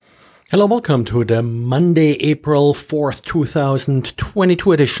Hello, welcome to the Monday, April 4th,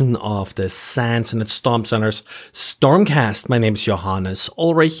 2022 edition of the SANS and its Storm Center's StormCast. My name is Johannes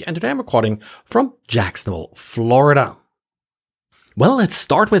Ulrich and today I'm recording from Jacksonville, Florida. Well, let's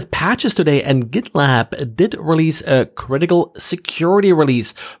start with patches today, and GitLab did release a critical security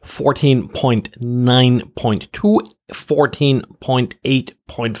release 14.9.2,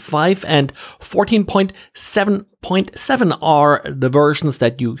 14.8.5, and 14.7.7 are the versions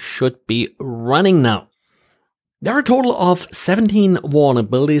that you should be running now. There are a total of 17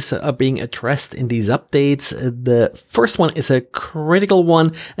 vulnerabilities that are being addressed in these updates. The first one is a critical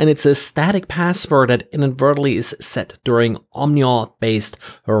one, and it's a static password that inadvertently is set during OmniAuth-based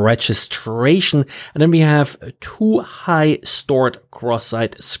registration. And then we have two high stored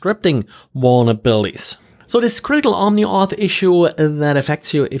cross-site scripting vulnerabilities. So this critical OmniAuth issue that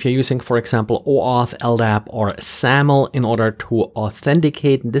affects you if you're using, for example, OAuth, LDAP, or SAML in order to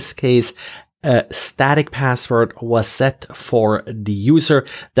authenticate. In this case, a static password was set for the user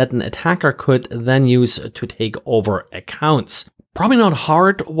that an attacker could then use to take over accounts. Probably not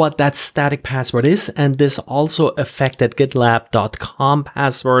hard what that static password is, and this also affected GitLab.com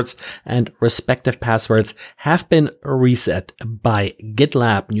passwords, and respective passwords have been reset by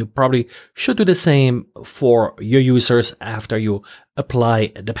GitLab. You probably should do the same for your users after you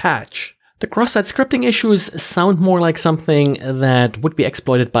apply the patch. The cross-site scripting issues sound more like something that would be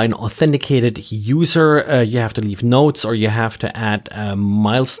exploited by an authenticated user. You have to leave notes or you have to add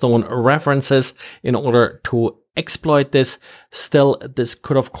milestone references in order to exploit this. Still, this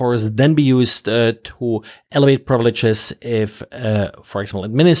could of course then be used to elevate privileges if, for example,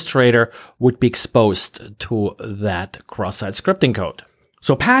 administrator would be exposed to that cross-site scripting code.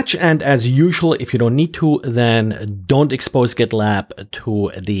 So patch, and as usual, if you don't need to, then don't expose GitLab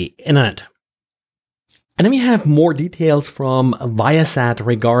to the internet. And then we have more details from Viasat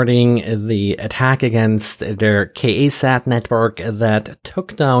regarding the attack against their KA-SAT network that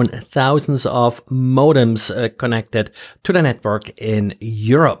took down thousands of modems connected to the network in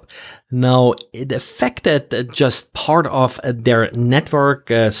Europe. Now, it affected just part of their network.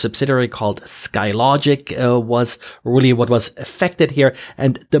 A subsidiary called SkyLogic was really what was affected here,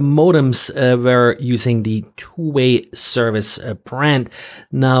 and the modems were using the two-way service brand.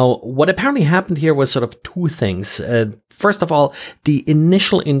 Now, what apparently happened here was sort of two things. First of all, the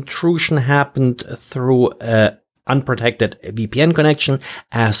initial intrusion happened through unprotected VPN connection.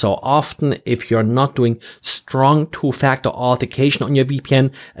 As so often, if you're not doing strong two-factor authentication on your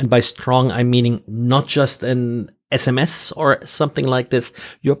VPN, and by strong I meaning not just an SMS or something like this,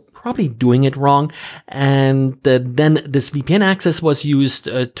 you're probably doing it wrong. And then this VPN access was used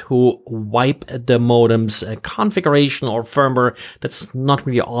to wipe the modem's configuration or firmware. That's not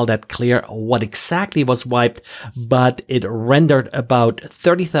really all that clear what exactly was wiped, but it rendered about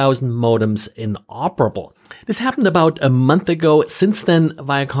 30,000 modems inoperable. This happened about a month ago. Since then,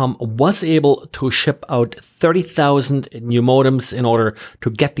 Viacom was able to ship out 30,000 new modems in order to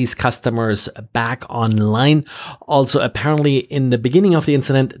get these customers back online. Also, apparently, in the beginning of the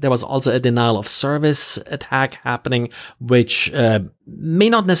incident, there was also a denial of service attack happening, which may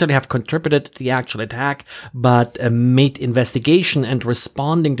not necessarily have contributed to the actual attack, but made investigation and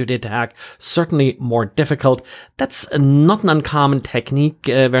responding to the attack certainly more difficult. That's not an uncommon technique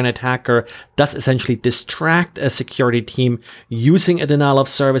where an attacker does essentially distract a security team using a denial of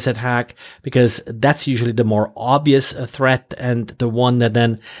service attack, because that's usually the more obvious threat and the one that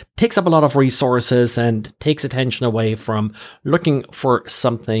then takes up a lot of resources and takes attention away from looking for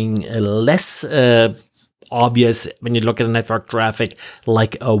something less obvious when you look at the network traffic,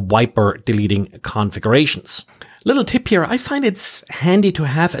 like a wiper deleting configurations. Little tip here, I find it's handy to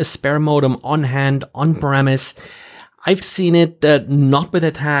have a spare modem on hand, on premise. I've seen it not with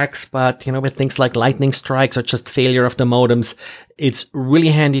attacks, but with things like lightning strikes or just failure of the modems. It's really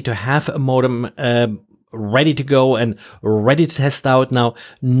handy to have a modem ready to go and ready to test out. Now,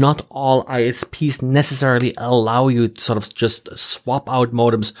 not all ISPs necessarily allow you to sort of just swap out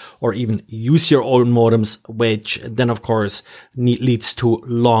modems or even use your own modems, which then of course leads to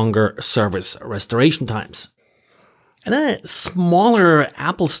longer service restoration times. And then a smaller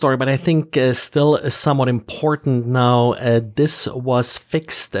Apple story, but I think still somewhat important now. This was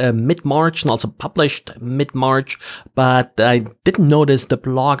fixed mid-March and also published mid-March, but I didn't notice the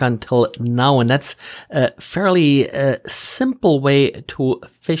blog until now. And that's a fairly simple way to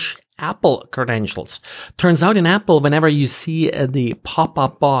phish Apple credentials. Turns out in Apple, whenever you see the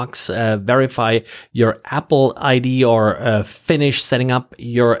pop-up box, verify your Apple ID or finish setting up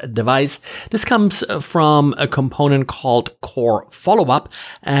your device, this comes from a component called Core Follow-up.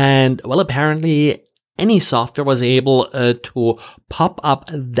 And well, apparently any software was able to pop up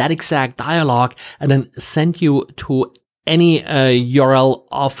that exact dialog and then send you to any URL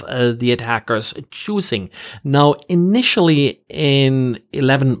of the attacker's choosing. Now, initially in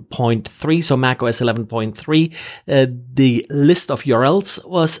 11.3, so macOS 11.3, the list of URLs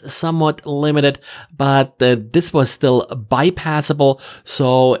was somewhat limited, but this was still bypassable.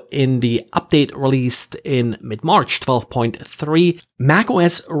 So in the update released in mid-March 12.3,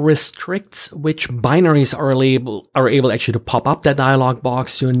 macOS restricts which binaries are able actually to pop up that dialog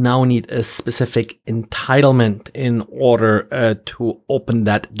box. You now need a specific entitlement in order to open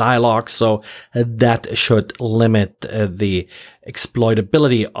that dialog, so that should limit the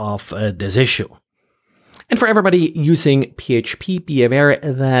exploitability of this issue. And for everybody using PHP, be aware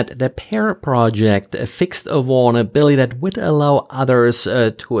that the Pair project fixed a vulnerability that would allow others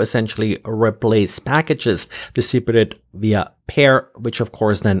to essentially replace packages distributed via Pair, which of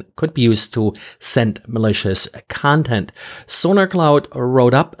course then could be used to send malicious content. SonarCloud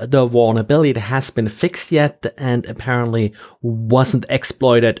wrote up the vulnerability that has been fixed yet and apparently wasn't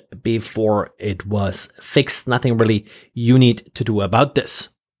exploited before it was fixed. Nothing really you need to do about this.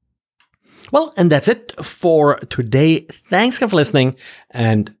 Well, and that's it for today. Thanks for listening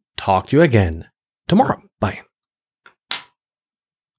and talk to you again tomorrow. Bye.